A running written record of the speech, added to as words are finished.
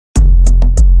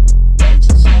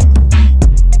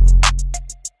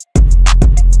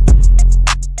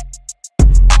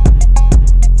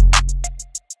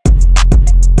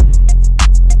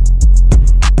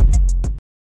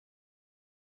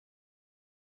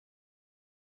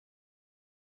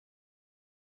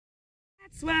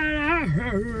That's what I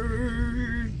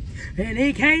heard. And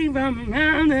it came from a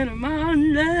mountain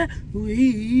among the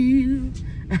wheels.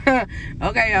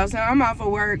 Okay, y'all, so I'm off of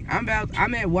work. I'm at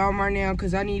Walmart now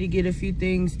because I need to get a few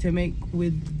things to make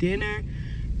with dinner.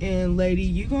 And lady,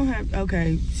 you gonna have,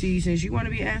 okay, see, since you want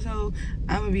to be an asshole,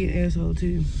 I'm gonna be an asshole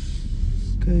too.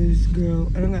 Cause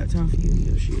girl, I don't got time for you and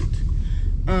your shit.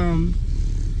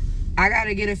 I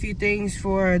gotta get a few things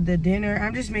for the dinner.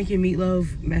 I'm just making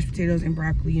meatloaf, mashed potatoes, and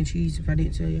broccoli and cheese, if I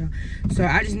didn't tell y'all. So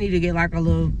I just need to get like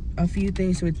a few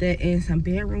things with that and some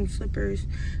bedroom slippers.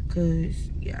 Cause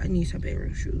yeah, I need some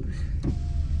bedroom shoes.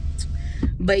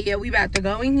 But yeah, we about to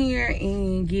go in here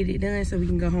and get it done so we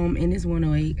can go home. And it's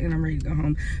 1:08 and I'm ready to go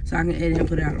home. So I can edit and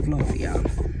put it out a vlog for y'all.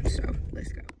 So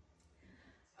let's go.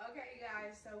 Okay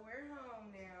guys, so we're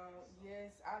home now.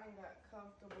 Yes, I done got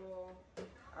comfortable.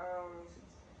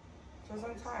 Cause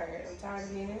I'm tired. I'm tired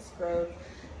of being in scrub.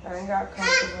 I ain't got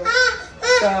comfortable.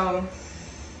 So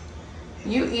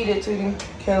you eat it, Tootie.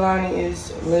 Kehlani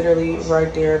is literally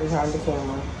right there behind the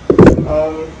camera.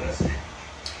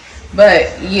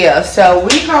 But yeah, so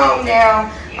we home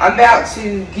now. I'm about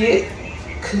to get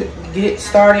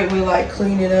started with like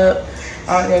cleaning up.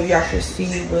 I don't know if y'all can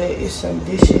see, but it's some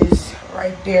dishes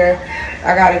right there.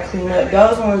 I gotta clean up.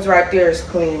 Those ones right there is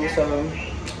clean, so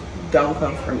don't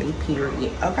come for me,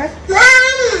 period. Okay?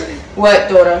 Mom! What,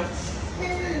 daughter?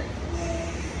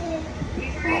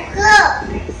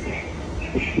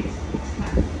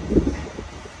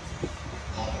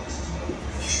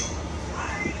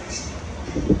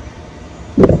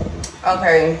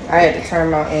 Okay, I had to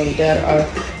turn my data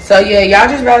off. So yeah, y'all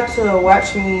just about to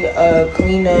watch me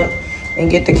clean up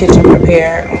and get the kitchen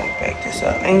prepared. Let me back this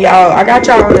up. And y'all, I got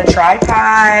y'all on a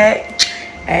tripod.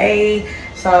 Hey.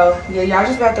 So yeah, y'all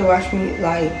just about to watch me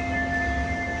like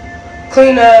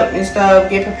clean up and stuff,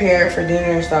 get prepared for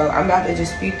dinner. So I'm about to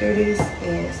just speed through this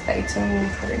and stay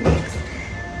tuned for the next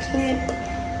clip.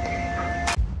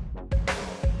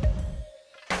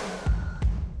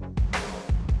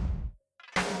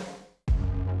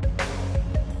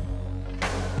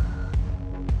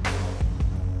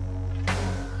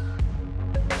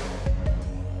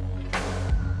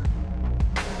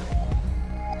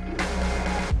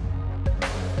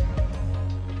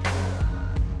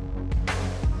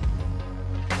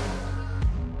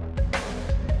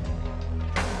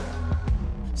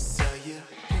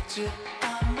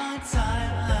 On my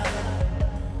timeline.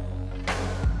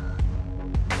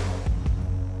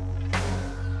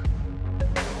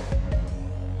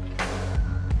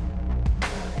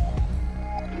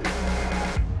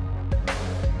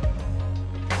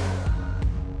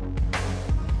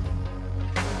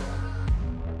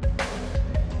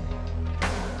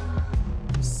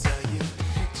 So you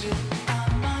picture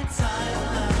on my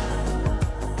timeline.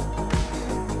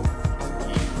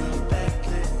 You were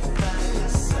backlit by the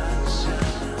sunshine.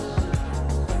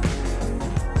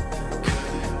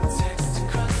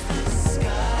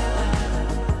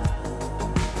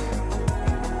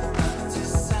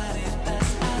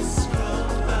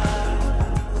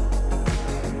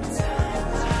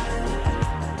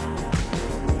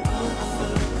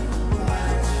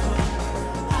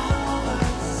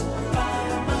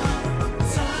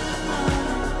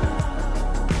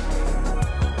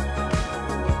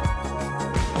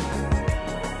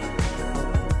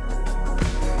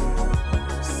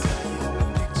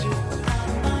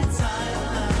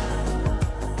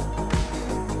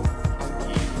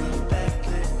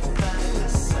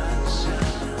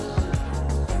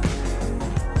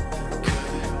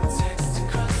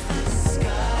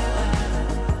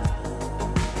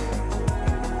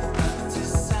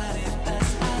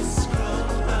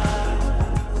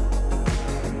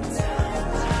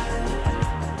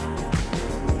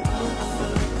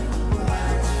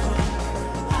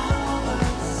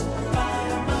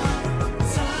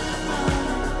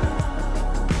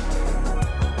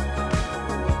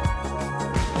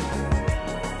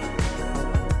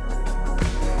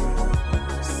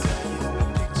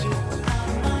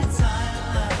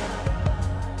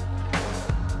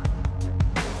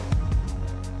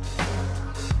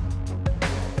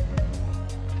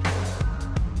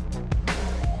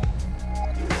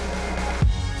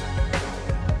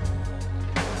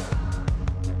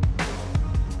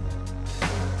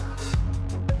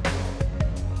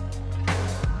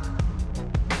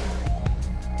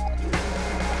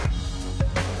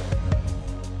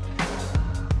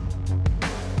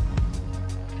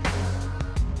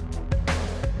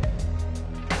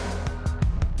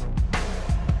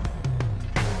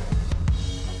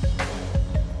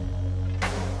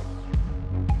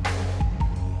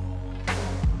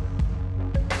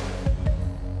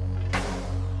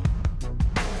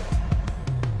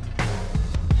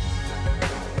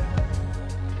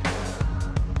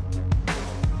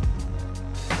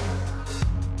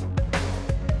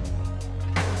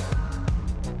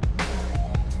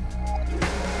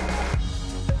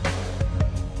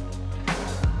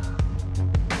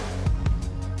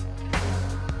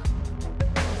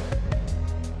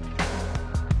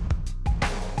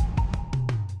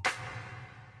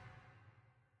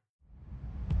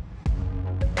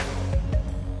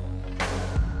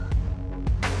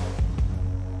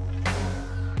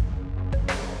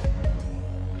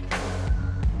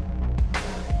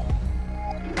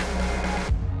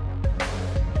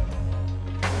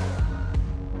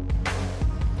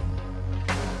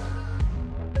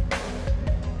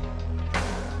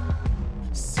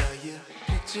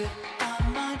 picture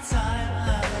on my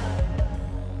timeline.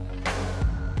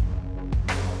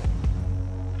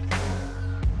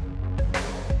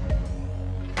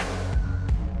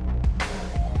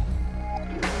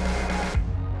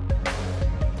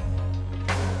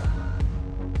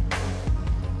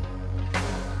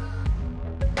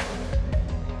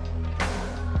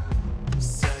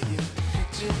 Saw your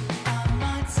picture on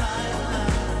my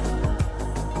timeline.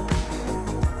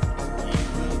 You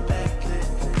were backlit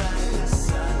by the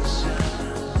sunshine.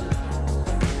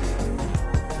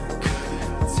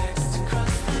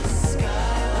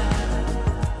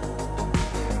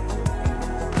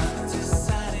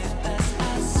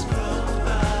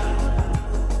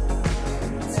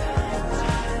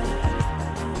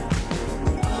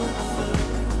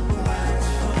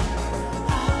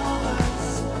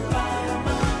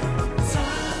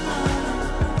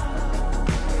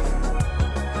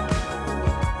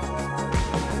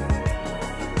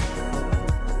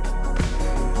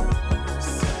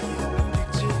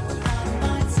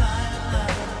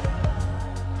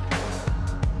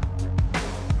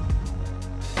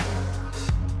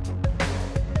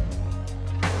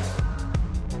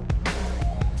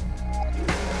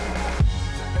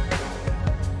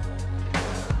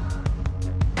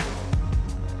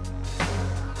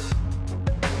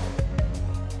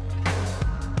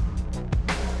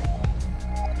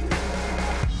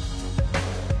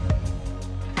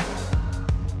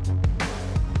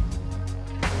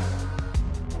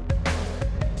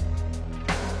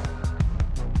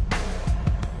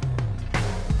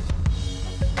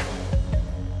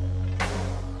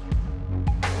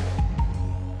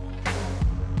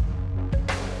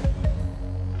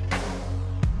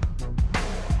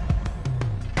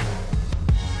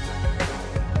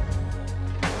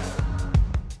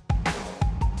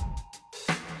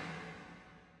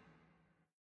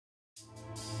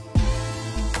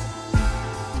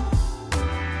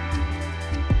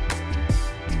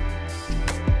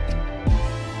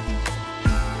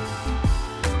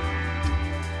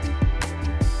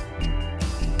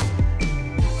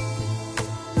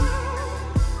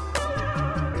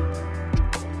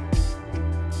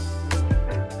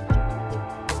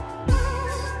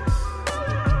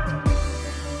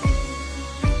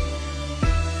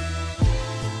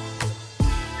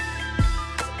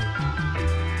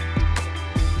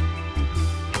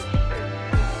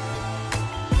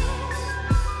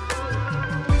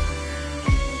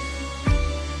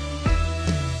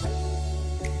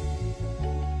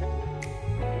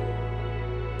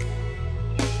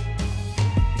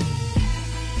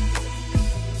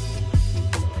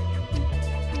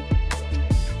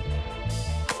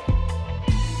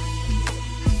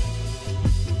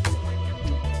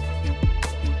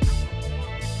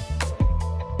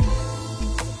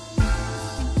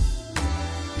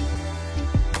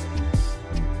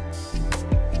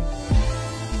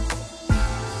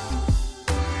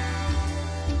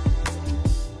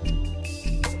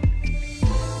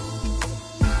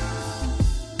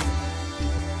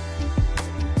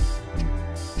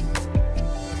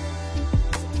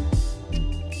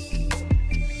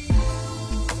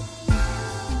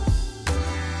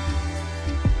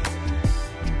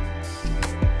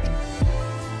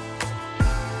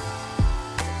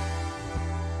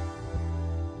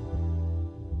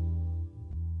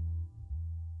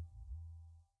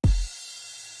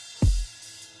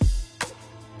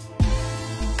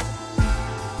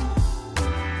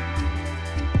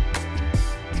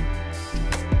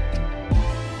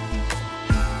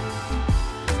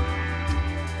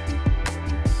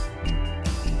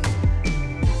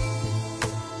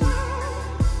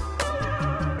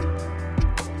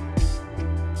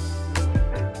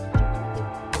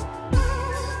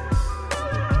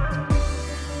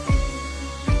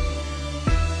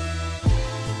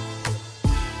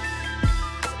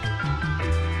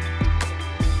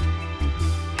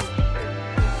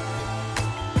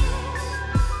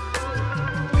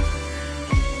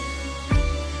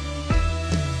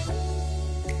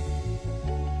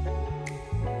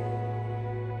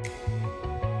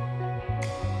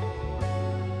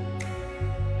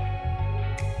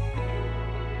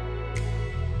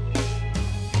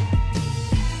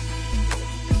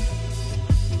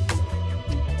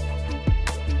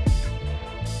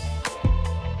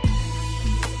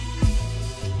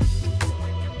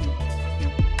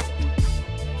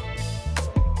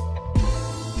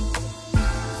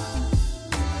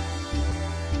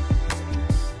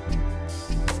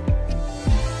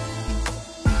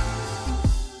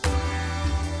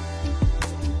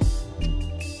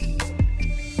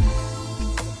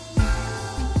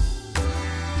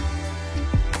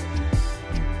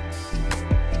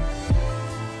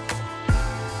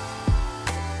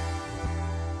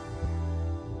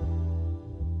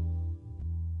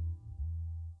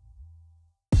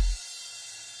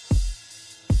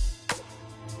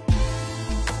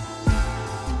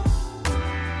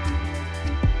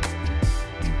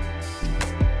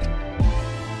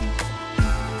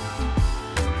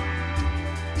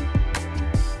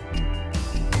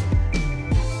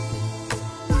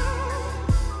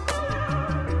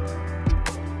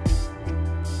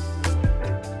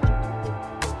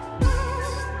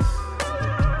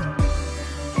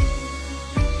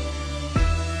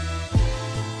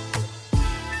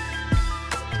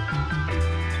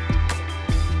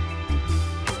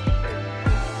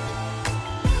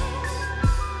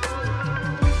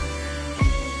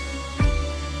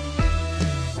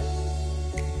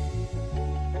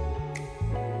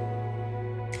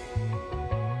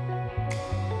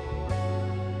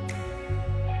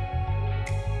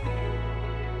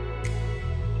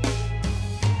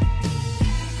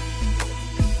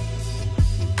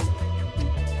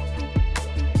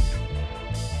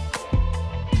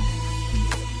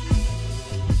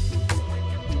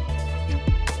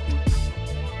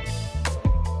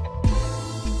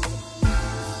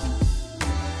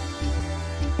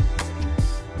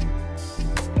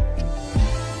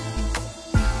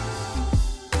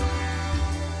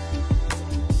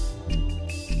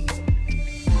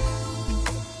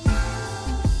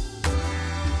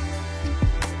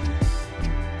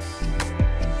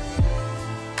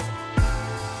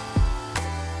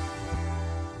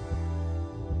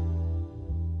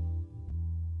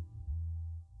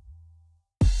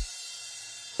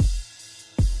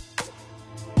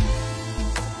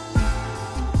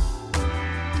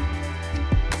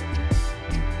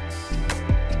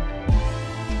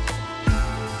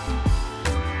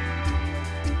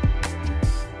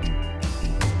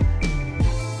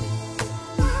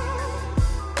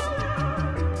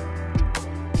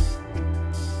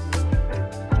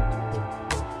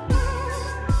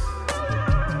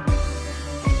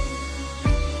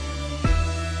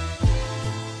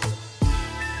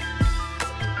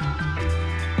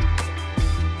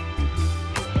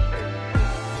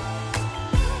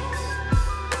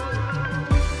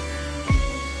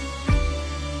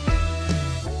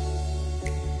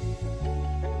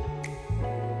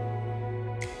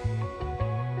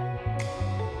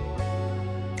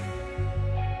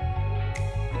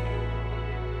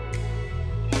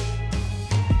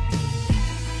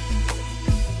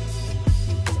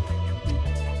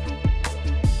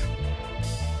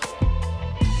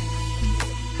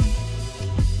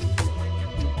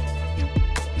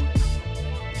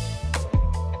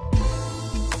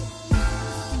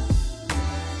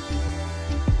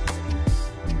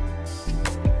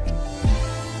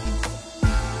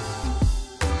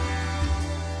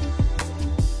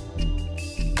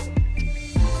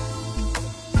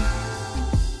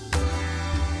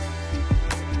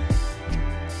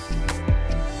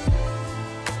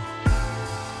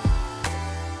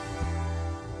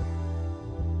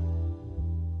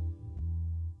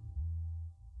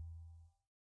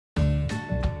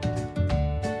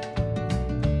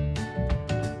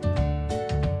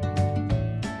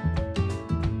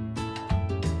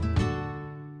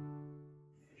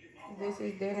 This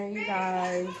is dinner, you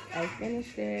guys. I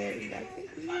finished it. We got to eat.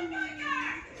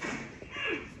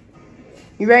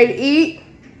 You ready to eat?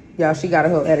 Y'all, she got a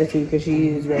whole attitude because she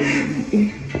is ready to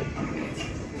eat.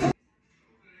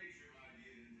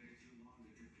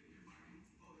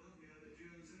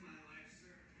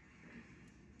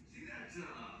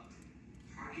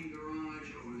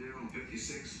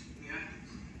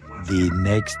 The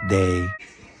next day.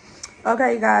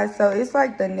 Okay, guys, so it's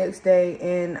like the next day,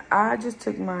 and I just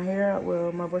took my hair out.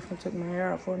 Well, my boyfriend took my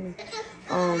hair out for me.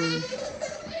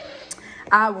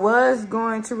 I was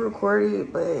going to record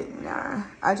it, but nah.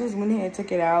 I just went ahead and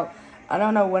took it out. I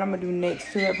don't know what I'm going to do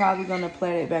next to it. Probably going to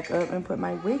plait it back up and put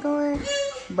my wig on.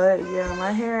 But, yeah,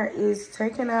 my hair is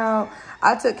taken out.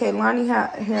 I took Kaylani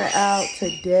hair out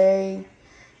today.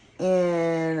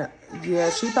 And, yeah,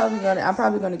 I'm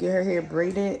probably going to get her hair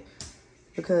braided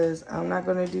because I'm not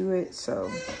going to do it.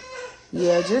 So,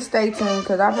 yeah, just stay tuned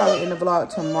because I'll probably end the vlog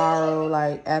tomorrow,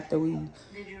 like, after we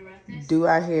do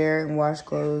our hair and wash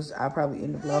clothes. I'll probably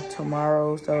end the vlog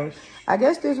tomorrow. So I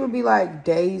guess this would be like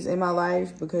days in my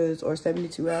life or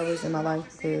 72 hours in my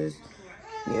life because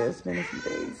yeah, it's been a few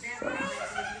days. So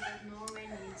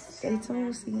stay tuned.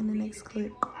 We'll see you in the next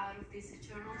clip.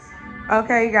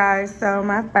 Okay, guys, so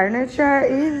my furniture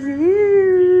is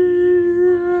here.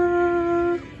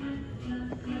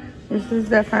 This is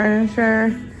the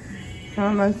furniture.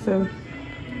 I'm about to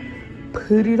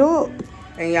put it up.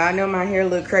 And y'all know my hair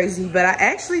look crazy, but I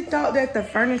actually thought that the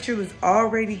furniture was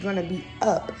already gonna be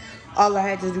up. All I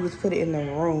had to do was put it in the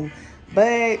room.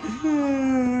 But,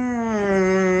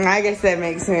 I guess that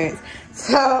makes sense.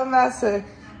 So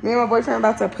me and my boyfriend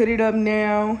about to put it up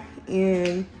now.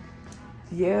 And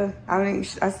yeah, I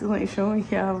still ain't showing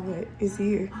y'all, but it's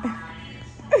here.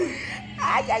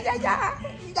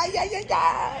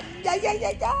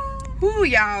 Ooh,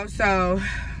 y'all, so,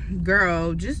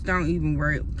 girl, just don't even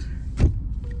worry.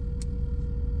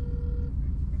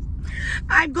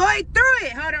 I'm going through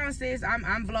it. Hold on, sis. I'm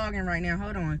vlogging right now.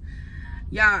 Hold on.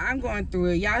 Y'all, I'm going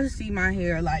through it. Y'all see my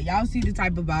hair. Like, y'all see the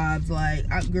type of vibes. Like,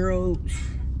 girl,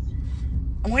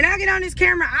 when I get on this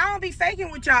camera, I don't be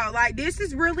faking with y'all. Like, this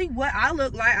is really what I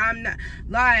look like. I'm not,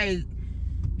 like,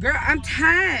 girl, I'm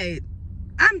tired.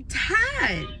 I'm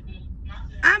tired.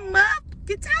 I'm up.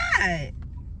 Get tired.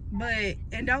 But,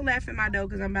 and don't laugh at my door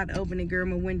because I'm about to open the girl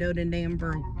my window then damn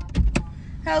broke.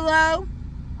 Hello?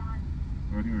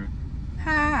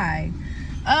 Hi.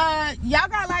 Y'all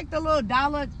got like the little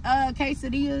 $1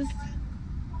 quesadillas?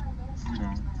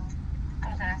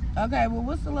 Okay, well,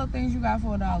 what's the little things you got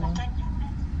for $1?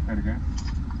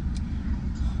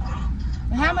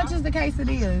 How much is the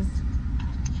quesadillas?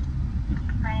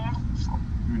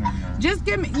 Just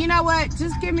give me, you know what?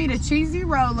 Just give me the cheesy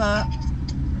roll up.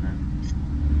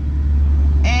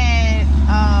 And,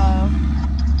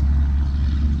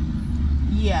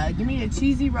 yeah, give me the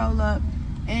cheesy roll up.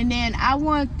 And then I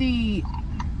want the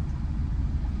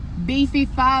beefy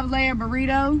 5-layer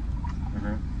burrito.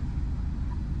 Okay.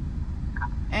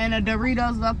 And a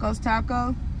Doritos Locos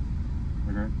Taco.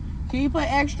 Okay. Can you put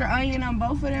extra onion on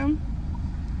both of them?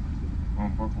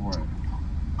 On both of what?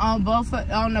 On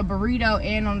the burrito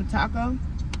and on the taco.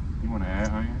 You want to add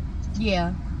onion?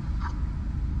 Yeah.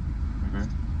 Okay.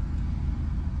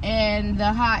 And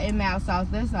the hot and mild sauce,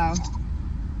 that's all.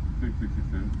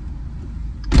 $6.66.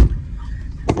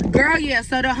 Girl, yeah,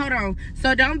 so hold on.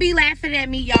 So don't be laughing at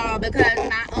me, y'all, because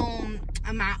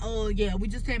yeah, we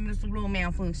just having some little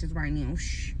malfunctions right now.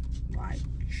 Shh. Like,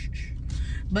 shh.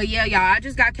 But yeah, y'all, I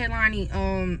just got Kaylani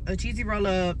a cheesy roll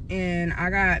up, and I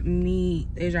got meat,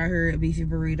 as y'all heard, a beefy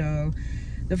burrito,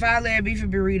 the 5-layer beefy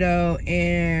burrito,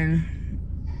 and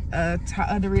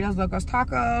Doritos Locos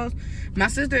Tacos. My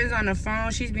sister is on the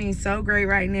phone. She's being so great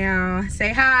right now.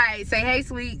 Say hi. Say hey,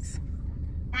 sweets.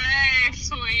 Hey,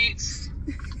 sweets.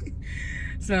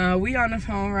 So we on the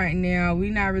phone right now.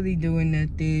 We not really doing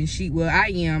nothing.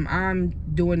 I'm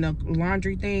doing the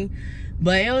laundry thing,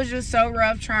 but it was just so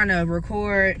rough trying to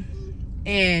record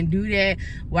and do that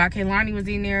while Kaylani was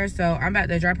in there. So I'm about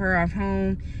to drop her off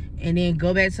home and then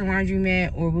go back to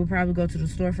laundromat, or we'll probably go to the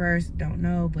store first. Don't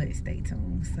know, but stay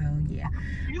tuned. So yeah.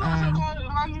 You also go to the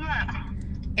laundromat?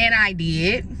 And I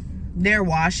did. They're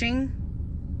washing.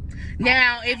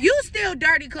 Now, if you still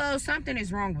dirty clothes, something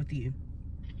is wrong with you.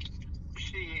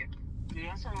 Shit. Yeah,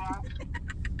 that's a lot.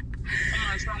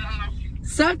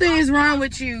 Something is wrong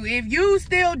with you. If you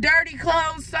still dirty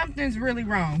clothes, something's really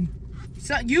wrong.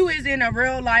 So you is in a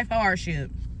real life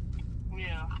hardship.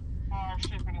 Yeah,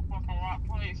 hardship in a fucking rock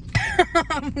place.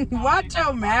 Watch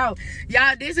your mouth.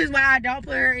 Y'all, this is why I don't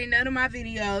put her in none of my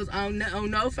videos on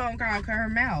no phone call, her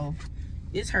mouth.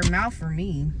 It's her mouth for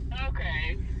me.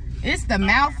 Okay. It's the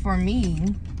mouth for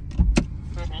me.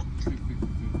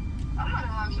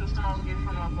 go get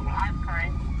some ice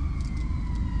cream.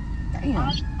 Damn.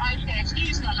 I said,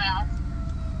 excuse my mouth.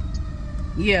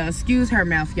 Yeah, excuse her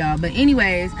mouth, y'all. But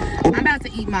anyways, I'm about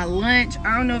to eat my lunch.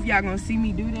 I don't know if y'all gonna see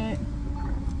me do that.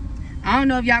 I don't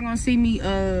know if y'all gonna see me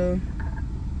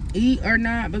eat or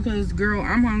not, because girl,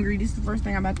 I'm hungry. This is the first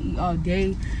thing I'm about to eat all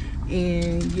day.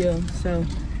 And yeah, so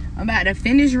I'm about to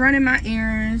finish running my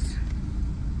errands.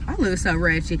 I look so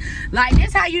ratchet. Like,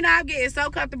 this how you know I'm getting so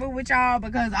comfortable with y'all,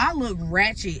 because I look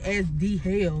ratchet as the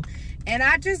hell. And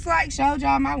I just like showed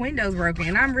y'all my windows broken,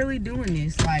 and I'm really doing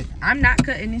this. Like, I'm not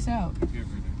cutting this out.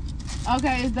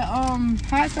 Okay, is the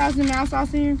hot sauce and mild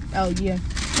sauce in? Oh yeah,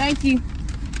 thank you.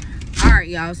 All right,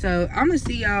 y'all. So I'm gonna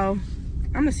see y'all.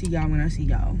 I'm gonna see y'all when I see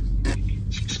y'all. I'm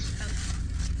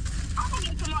gonna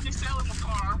get somebody to sell in the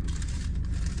car.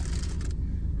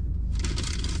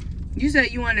 You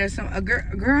said you wanted some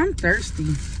girl. I'm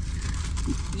thirsty.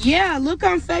 Yeah, look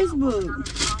on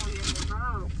Facebook.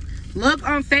 Look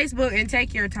on Facebook and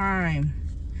take your time.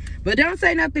 But don't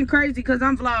say nothing crazy, because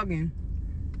I'm vlogging.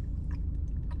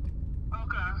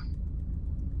 Okay.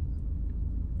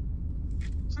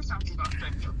 Sometimes you gotta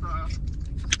take your time.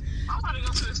 I'm about to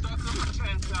go to the store because I'm gonna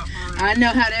pass out for it. I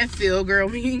know how that feel, girl,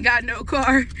 when you ain't got no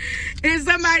car and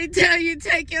somebody tell you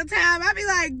take your time. I be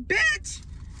like, bitch,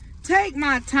 take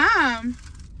my time.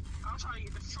 I'm trying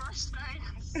to get the first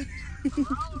thing.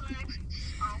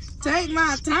 Take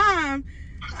my time.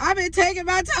 I've been taking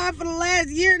my time for the last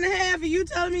year and a half, and you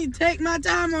telling me to take my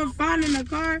time on finding a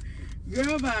car?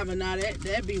 Girl, Baba, nah,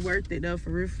 that'd be worth it though, for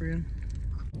real, for real.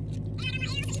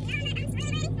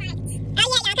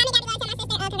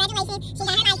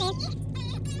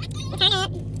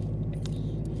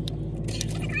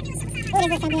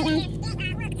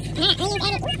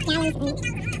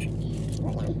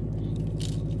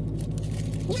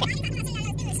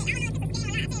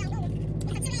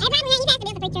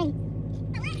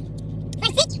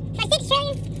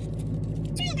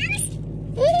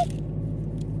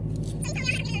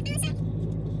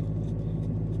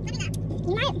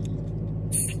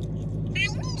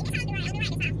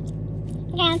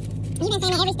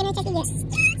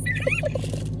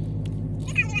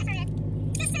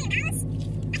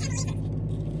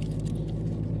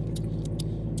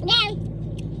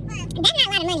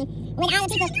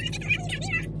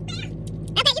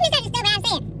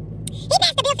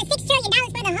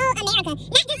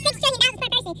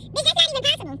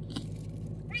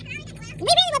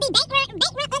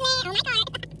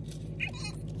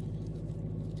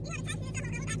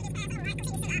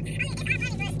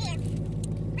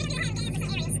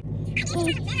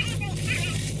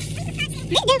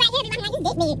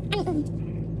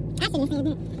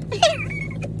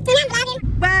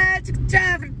 But she could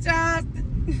drive to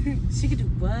Charleston. She could do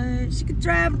what? She could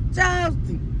drive to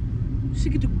Charleston. She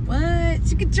could do what?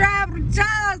 She could drive to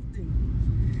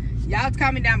Charleston. Y'all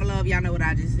comment down below if y'all know what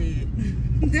I just said.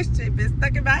 This shit been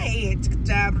stuck in my head. She could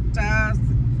drive to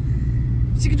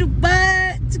Charleston. She could do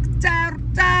what? She could drive to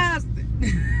Charleston.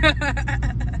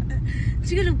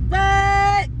 She could do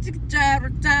what? She could drive to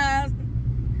Charleston.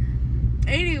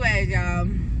 Anyways, y'all,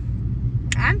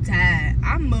 I'm tired.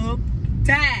 I'm up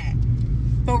tired.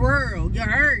 For real, you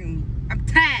heard me. I'm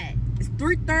tired. It's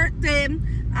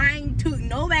 3:37. I ain't took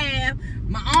no bath.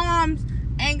 My arms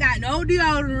ain't got no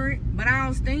deodorant, but I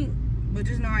don't stink. But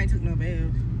just know I ain't took no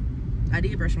bath. I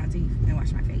did brush my teeth and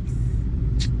wash my face.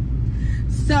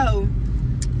 So,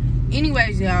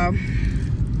 anyways, y'all,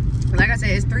 like I said,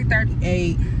 it's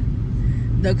 3:38.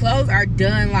 The clothes are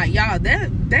done. Like, y'all,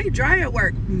 they dry at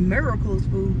work. Miracles,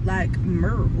 food. Like,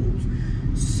 miracles.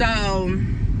 So,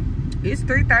 it's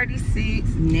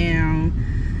 3:36 now.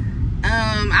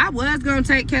 I was gonna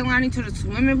take Kehlani to the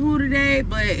swimming pool today,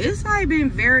 but it's like been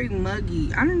very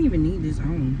muggy. I don't even need this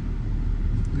on.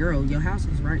 Girl, your house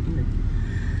is right here.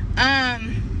 I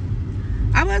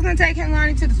was gonna take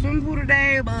Kehlani to the swimming pool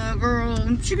today, but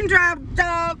girl, she can drive the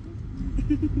dog.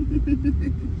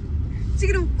 She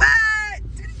can do what?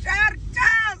 She can drive the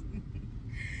dog.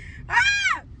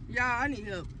 Ah! Y'all, I need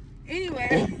help.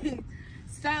 Anyway.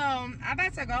 So, I'm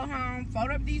about to go home,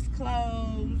 fold up these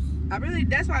clothes.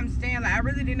 That's why I'm saying, like, I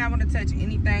really did not want to touch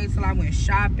anything till I went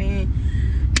shopping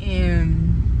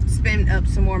and spend up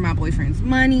some more of my boyfriend's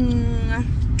money.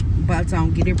 But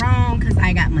don't get it wrong, because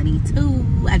I got money too.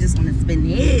 I just want to spend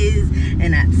his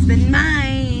and not spend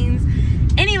mine.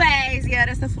 Anyways, yeah,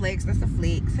 that's a flex. That's a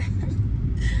flex.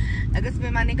 I could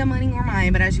spend my nigga money or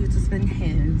mine, but I choose to spend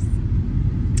his.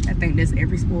 I think that's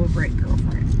every spoiled brat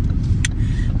girlfriend.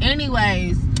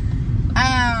 Anyways,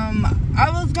 I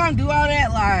was gonna do all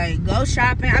that, like go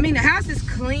shopping. I mean, the house is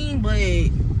clean, but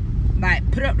like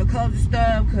put up the clothes and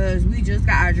stuff, because we just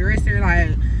got our dresser.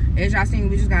 Like, As y'all seen,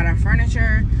 we just got our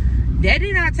furniture. That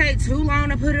did not take too long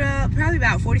to put it up, probably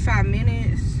about 45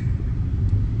 minutes.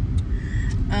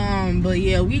 But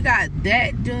yeah, we got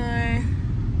that done.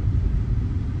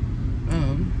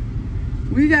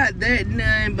 We got that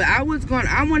done, but I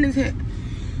wanted to,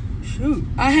 shoot,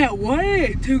 I had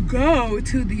wanted to go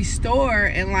to the store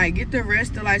and like get the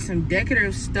rest of like some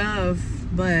decorative stuff,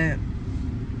 and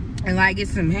like get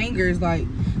some hangers, like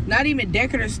not even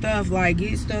decorative stuff, like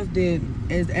get stuff that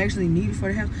is actually needed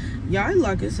for the house. Y'all,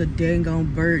 like it's a dang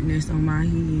on bird nest on my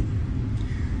head.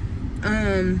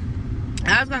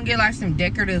 I was gonna get like some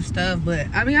decorative stuff, but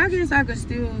I mean, I guess I could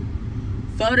still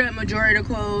fold up majority of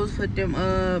the clothes, put them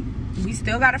up. We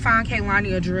still gotta find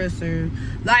Kaylani a dresser.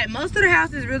 Like, most of the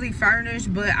house is really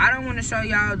furnished, but I don't want to show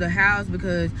y'all the house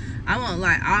because I want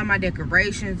like all my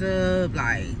decorations up.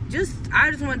 Like,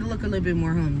 I just wanted to look a little bit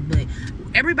more home. But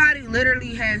everybody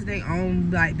literally has their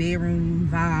own like bedroom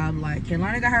vibe. Like,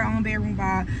 Kaylani got her own bedroom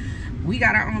vibe. We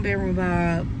got our own bedroom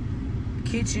vibe.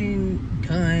 Kitchen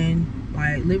done.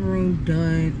 Like, living room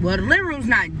done. Well, the living room's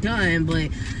not done, but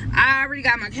I already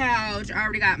got my couch. I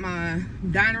already got my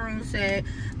dining room set.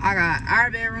 I got our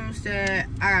bedroom set.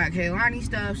 I got Kaylani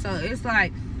stuff. So it's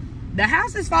like the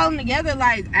house is falling together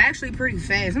like actually pretty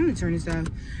fast. I'm gonna turn this off.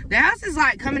 The house is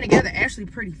like coming together actually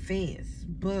pretty fast,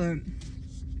 but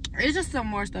it's just some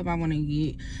more stuff I want to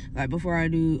get like before I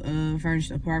do a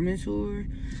furnished apartment tour.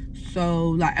 So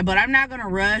like, but I'm not gonna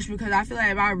rush because I feel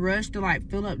like if I rush to like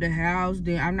fill up the house,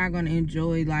 then I'm not gonna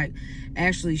enjoy like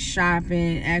actually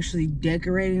shopping, actually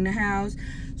decorating the house.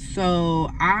 So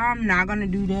I'm not gonna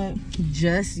do that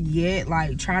just yet,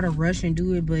 like try to rush and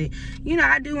do it. But you know,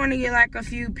 I do want to get like a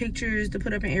few pictures to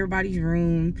put up in everybody's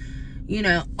room, you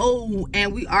know. Oh,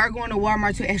 and we are going to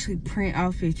Walmart to actually print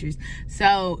off pictures.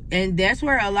 So, and that's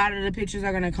where a lot of the pictures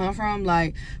are gonna come from,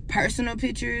 like personal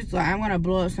pictures. Like, I'm gonna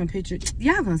blow up some pictures.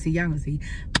 Y'all gonna see.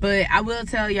 But I will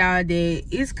tell y'all that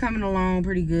it's coming along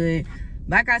pretty good.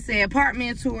 Like I said,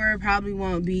 apartment tour probably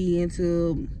won't be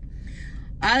until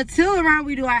around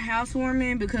we do our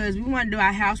housewarming, because we want to do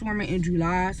our housewarming in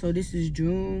July. So this is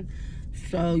June.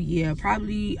 So yeah,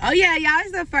 probably. Oh yeah, y'all,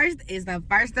 it's the first of the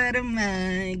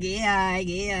month. Yeah.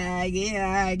 It's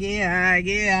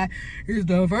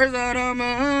the first of the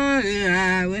month.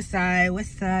 Yeah. West side.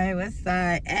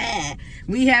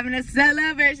 We having a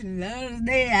celebration Lord's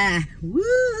Day. Woo!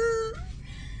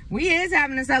 We is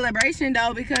having a celebration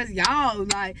though, because y'all,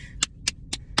 like,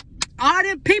 all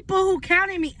the people who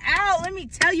counted me out, let me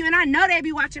tell you, and I know they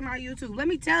be watching my YouTube. Let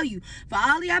me tell you, for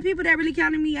all of y'all people that really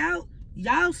counted me out,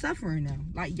 y'all suffering now.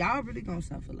 Like, y'all really gonna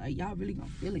suffer. Like, y'all really gonna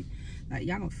feel it. Like,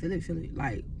 y'all gonna feel it.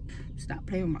 Like, stop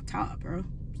playing with my top, bro.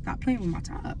 Stop playing with my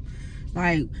top.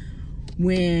 Like,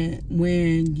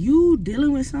 when you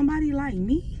dealing with somebody like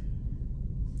me,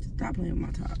 stop playing with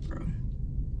my top, bro.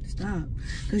 Stop.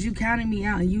 Because you counted me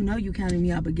out, and you know you counted me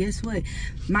out. But guess what?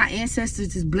 My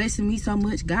ancestors is blessing me so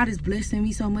much. God is blessing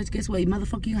me so much. Guess what?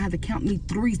 Motherfucker, you have to count me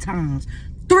 3 times.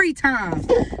 3 times.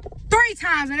 3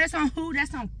 times. And that's on who?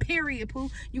 That's on period,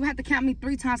 poo. You have to count me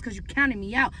 3 times because you counted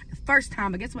me out the first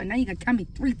time. But guess what? Now you got to count me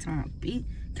 3 times, bitch.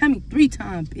 Count me 3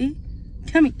 times, bitch.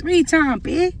 Count me 3 times,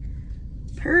 bitch.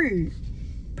 Purr.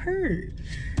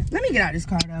 Let me get out this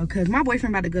car, though, because my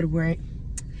boyfriend about to go to work.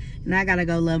 And I gotta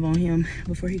go love on him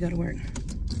before he go to work.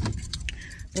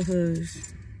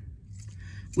 Because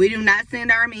we do not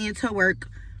send our men to work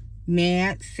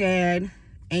mad, sad,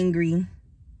 angry,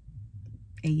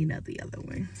 and you know the other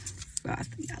one. So I'll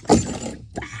see y'all later.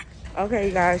 Bye.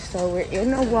 Okay, guys, so we're in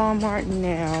the Walmart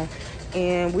now.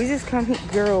 And we just come here,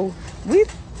 girl, we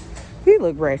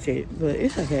look ratchet, but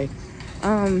it's okay.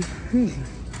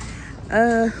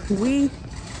 We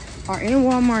are in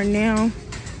Walmart now.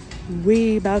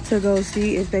 We about to go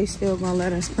see if they still gonna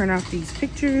let us print out these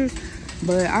pictures,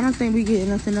 but I don't think we get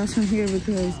nothing else from here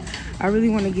because I really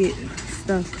want to get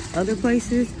stuff other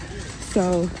places.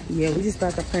 So yeah, we just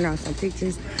about to print out some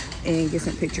pictures and get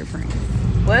some picture frames.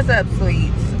 What's up,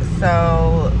 sweets?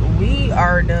 So we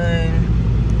are done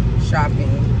shopping,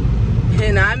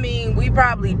 and I mean, we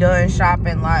probably done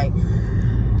shopping like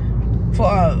for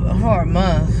a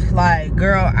month. Like,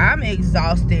 girl, I'm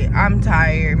exhausted. I'm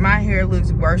tired. My hair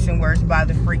looks worse and worse by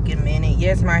the freaking minute.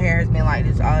 Yes, my hair has been like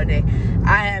this all day.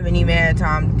 I haven't even had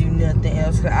time to do nothing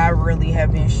else because I really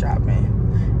have been shopping.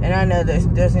 And I know this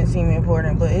doesn't seem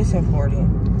important, but it's important.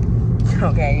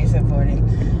 Okay, it's important.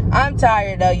 I'm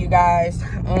tired though, you guys.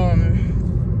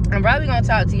 I'm probably gonna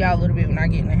talk to y'all a little bit when I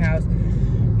get in the house.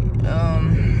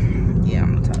 Yeah,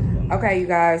 I'm gonna talk to them. Okay, you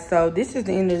guys, so this is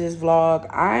the end of this vlog.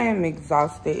 I am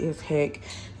exhausted as heck.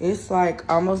 It's like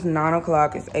almost 9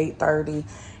 o'clock. It's 8:30,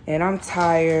 and I'm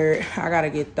tired. I gotta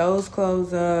get those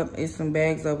clothes up. It's some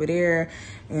bags over there,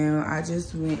 and I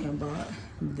just went and bought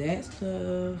that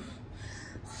stuff.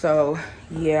 So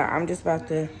yeah, I'm just about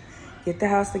to get the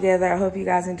house together. I hope you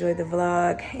guys enjoyed the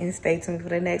vlog, and stay tuned for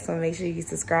the next one. Make sure you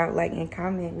subscribe, like, and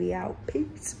comment. We out.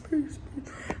 Peace, peace,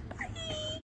 peace.